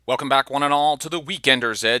Welcome back, one and all, to the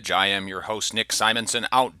Weekender's Edge. I am your host, Nick Simonson,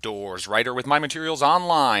 outdoors writer with my materials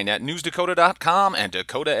online at newsdakota.com and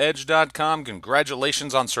dakotaedge.com.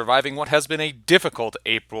 Congratulations on surviving what has been a difficult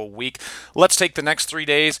April week. Let's take the next 3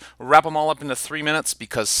 days, wrap them all up into 3 minutes,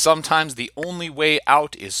 because sometimes the only way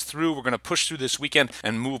out is through. We're going to push through this weekend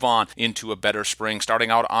and move on into a better spring.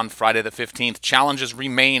 Starting out on Friday the 15th, challenges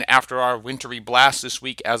remain after our wintry blast this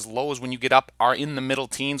week, as lows when you get up are in the middle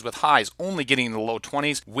teens with highs only getting in the low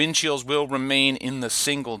 20s. Wind chills will remain in the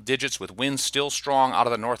single digits, with winds still strong out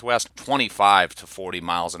of the northwest, 25 to 40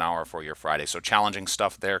 miles an hour for your Friday. So challenging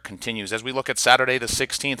stuff there continues. As we look at Saturday the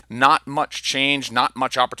 16th, not much change, not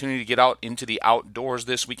much opportunity to get out into the outdoors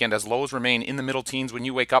this weekend, as lows remain in the middle teens when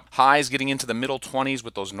you wake up, highs getting into the middle 20s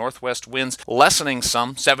with those northwest winds lessening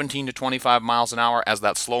some, 17 to 25 miles an hour, as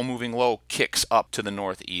that slow moving low kicks up to the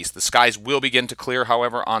northeast. The skies will begin to clear,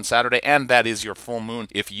 however, on Saturday, and that is your full moon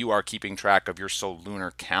if you are keeping track of your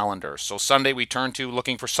lunar calendar. So Sunday we turn to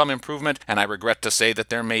looking for some improvement, and I regret to say that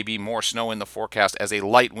there may be more snow in the forecast, as a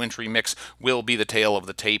light wintry mix will be the tail of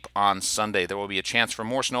the tape on Sunday. There will be a chance for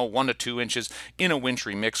more snow, 1 to 2 inches in a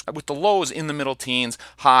wintry mix, with the lows in the middle teens,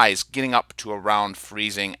 highs getting up to around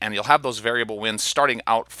freezing, and you'll have those variable winds starting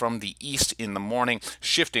out from the east in the morning,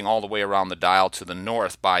 shifting all the way around the dial to the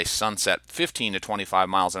north by sunset, 15 to 25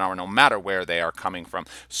 miles an hour, no matter where they are coming from.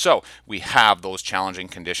 So we have those challenging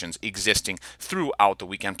conditions existing throughout the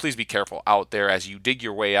weekend. Please be careful out there as you dig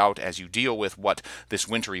your way out, as you deal with what this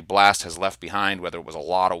wintry blast has left behind, whether it was a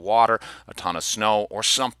lot of water, a ton of snow, or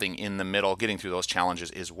something in the middle. Getting through those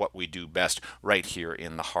challenges is what we do best right here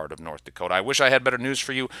in the heart of North Dakota. I wish I had better news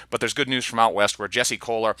for you, but there's good news from out west, where Jesse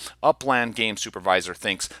Kohler, upland game supervisor,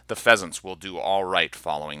 thinks the pheasants will do all right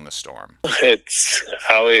following the storm. It's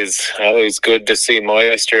always good to see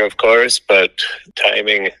moisture, of course, but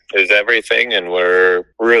timing is everything, and we're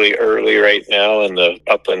really early right now in the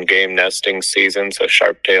upland game nesting season, so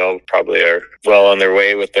sharptail probably are well on their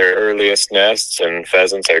way with their earliest nests, and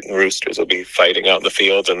roosters will be fighting out in the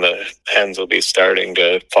fields, and the hens will be starting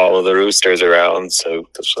to follow the roosters around, so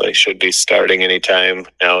they should be starting anytime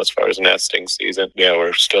now as far as nesting season. Yeah,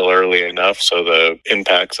 we're still early enough, so the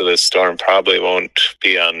impacts of this storm probably won't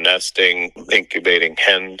be on nesting, incubating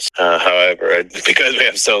hens. However, because we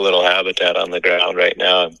have so little habitat on the ground right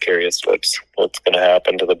now, I'm curious what's going to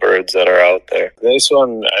happen to the birds that are out there. This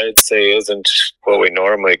one, I'd say, isn't what we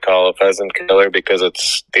normally call a pheasant killer, because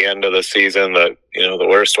it's the end of the season. The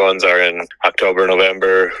worst ones are in October,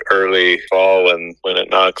 November, early fall, when it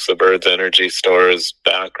knocks the bird's energy stores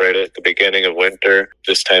back right at the beginning of winter.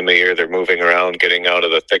 This time of year, they're moving around, getting out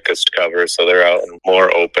of the thickest cover, so they're out in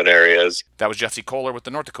more open areas. That was Jesse Kohler with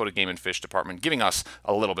the North Dakota Game and Fish Department, giving us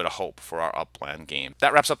a little bit of hope for our upland game.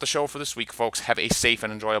 That wraps up the show for this week, folks. Have a safe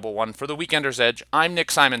and enjoyable one. For the Weekender's Edge, I'm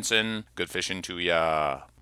Nick Simonson. Good fishing to ya.